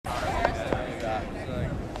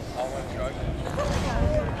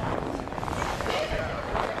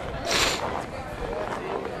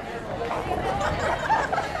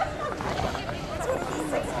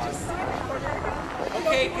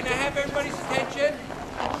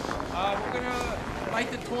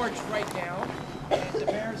torch right now, and the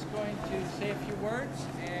mayor's going to say a few words.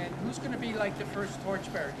 And who's going to be like the first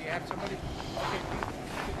torch bearer? Do you have somebody? Okay,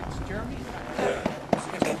 it's Jeremy.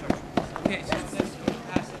 Okay, so let's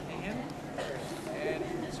pass it to him. And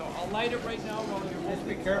so I'll light it right now while you're Just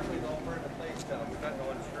be careful, you don't burn the place down. We've got no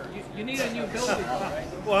insurance. You need a new building, right?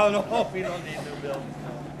 Well, no, we don't need new buildings.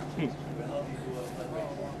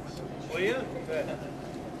 Will you? Good.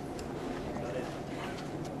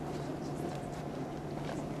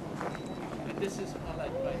 And this is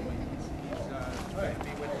Alec, by the way. He's going to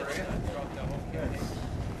be with Maria throughout the whole campaign.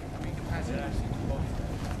 We can pass it actually to both.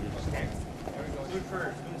 Okay. There we go. Who's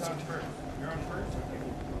first? Who's on first? You're on first?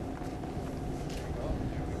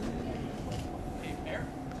 Okay, Mayor?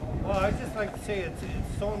 Well, I'd just like to say it's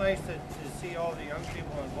so nice to see all the young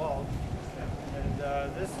people involved. And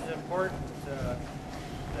this is important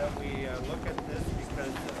that we look at this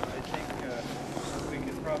because I think we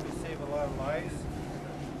could probably save a lot of lives.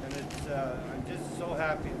 And it's I'm just so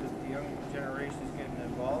happy that the young generation is getting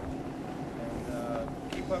involved.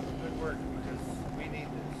 And keep up the good work because we need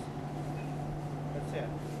this. That's it.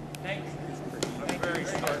 Thank you. I'm very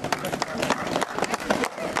short.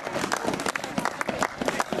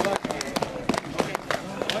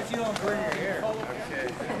 But you don't burn your hair. Okay.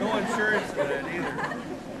 No insurance for that either.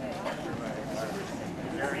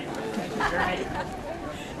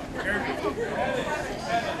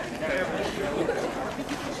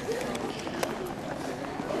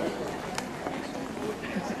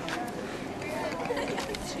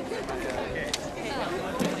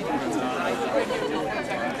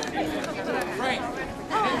 Frank,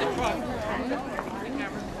 get in the truck.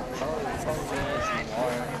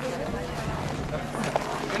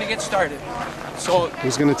 We're going to get started. So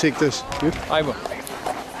Who's going to take this? You? I will.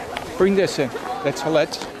 Bring this in. That's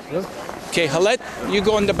Halette. Yeah. Okay, Halette, you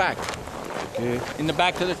go in the back. Okay. In the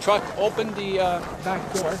back of the truck, open the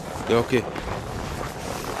back door. Okay.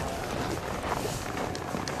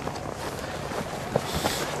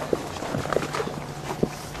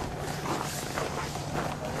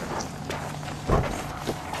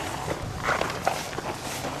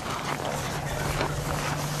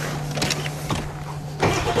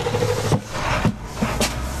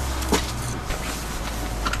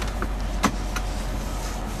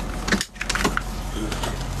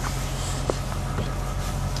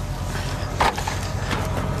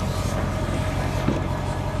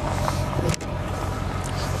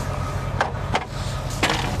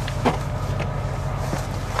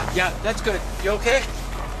 Yeah, that's good. You okay?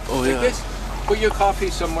 Oh, Take yeah. this. Put your coffee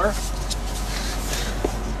somewhere.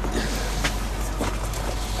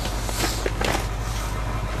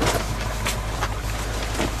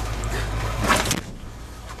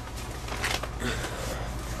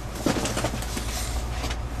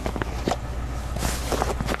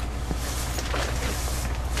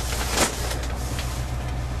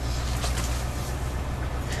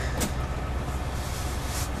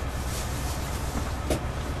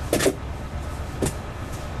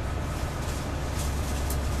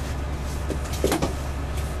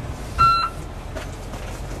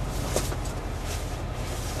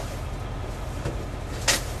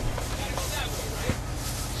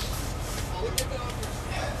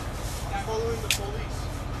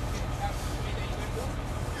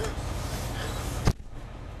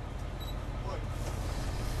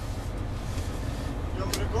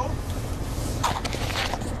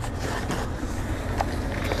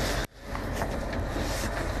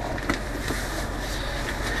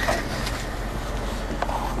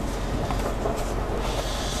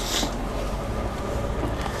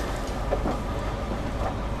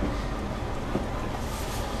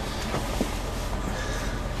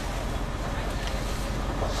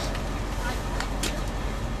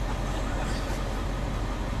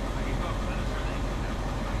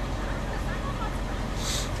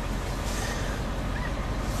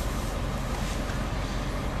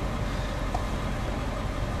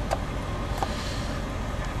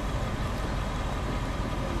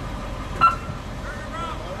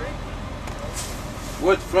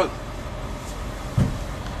 Wood front.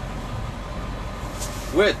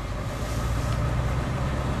 Wood.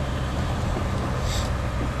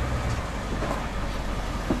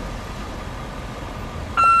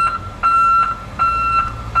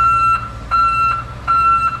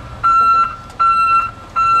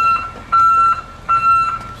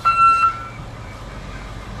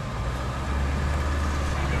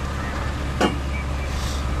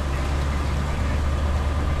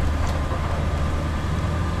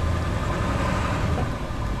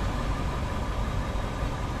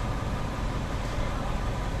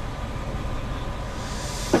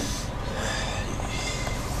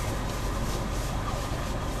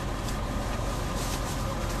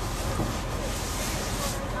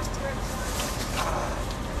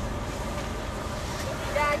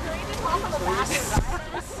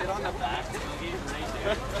 Oh,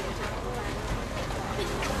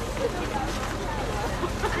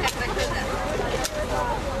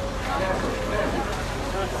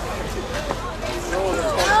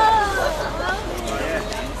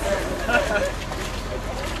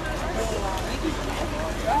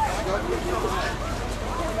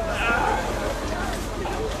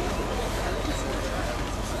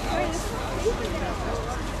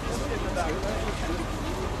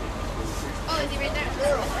 is he right there?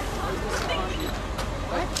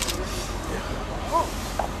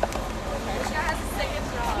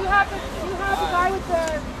 You have the guy with the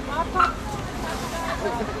laptop?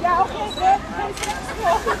 Yeah, okay, good.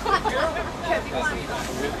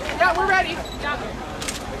 Yeah, we're ready. Yeah.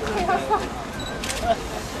 Okay, have fun.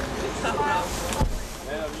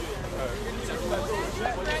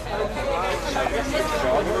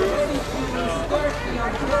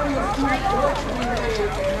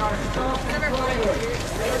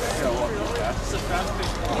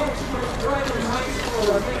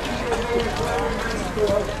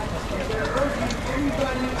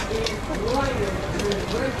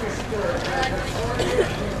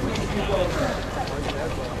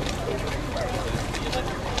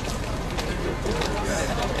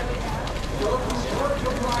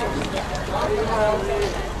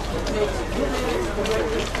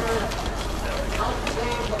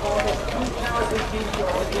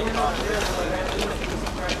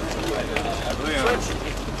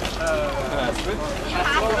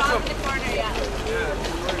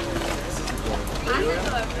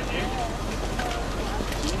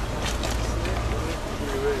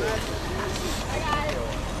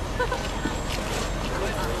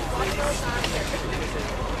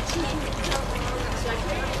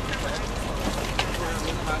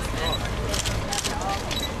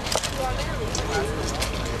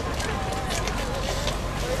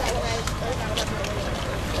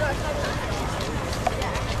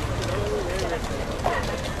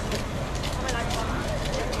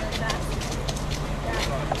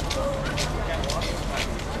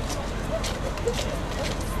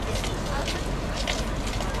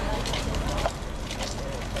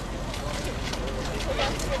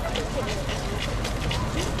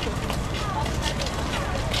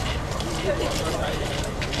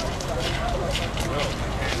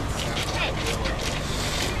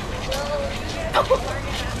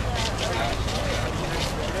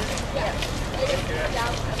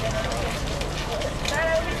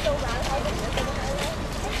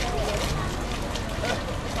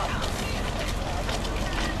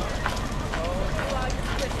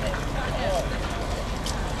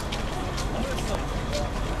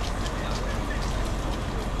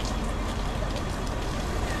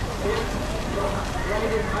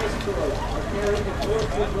 Dryden High School are carrying the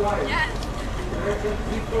torch of Dryden. Yes. American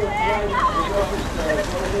people of Dryden are represented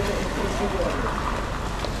by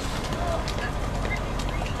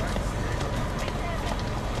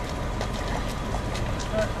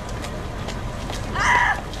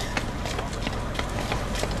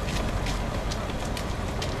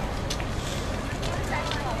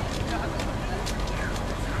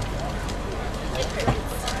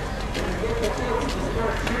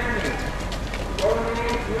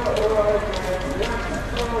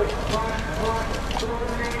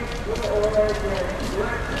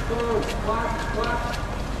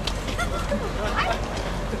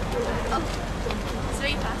So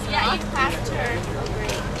you passed her. Yeah, you passed her. Oh,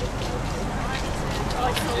 great. Oh,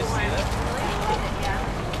 it's so warm. Yeah.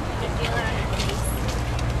 You can feel it on your face.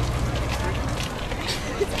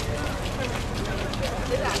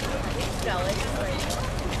 Smell it.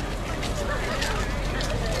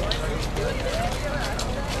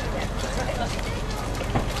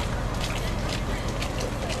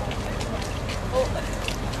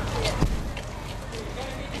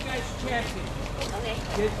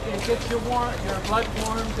 Get your blood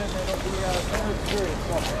warmed, and it'll be a better experience.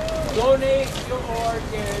 So, donate your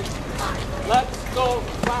organs. Let's go.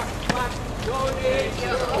 Clap, clap. Donate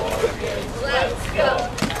your organs. Let's go.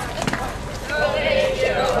 Donate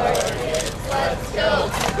your organs. Let's go.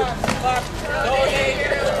 Clap. Donate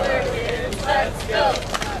your organs. Let's go.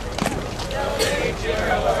 Donate your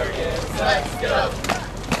organs. Let's go.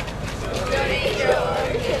 Donate your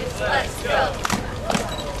organs. Let's go.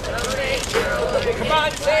 Donate your organs. Come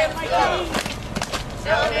on, say it like me.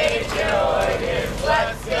 Donate your organs.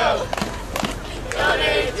 Let's go.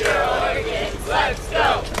 Donate your organs. Let's go.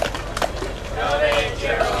 Donate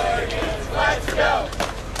your organs. Let's go.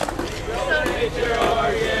 Donate your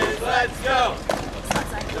organs. Let's go.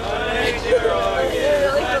 Donate your organs.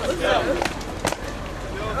 Let's go.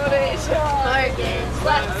 Donate your organs.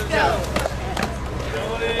 Let's go.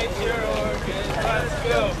 Donate your organs. Let's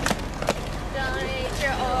go. Donate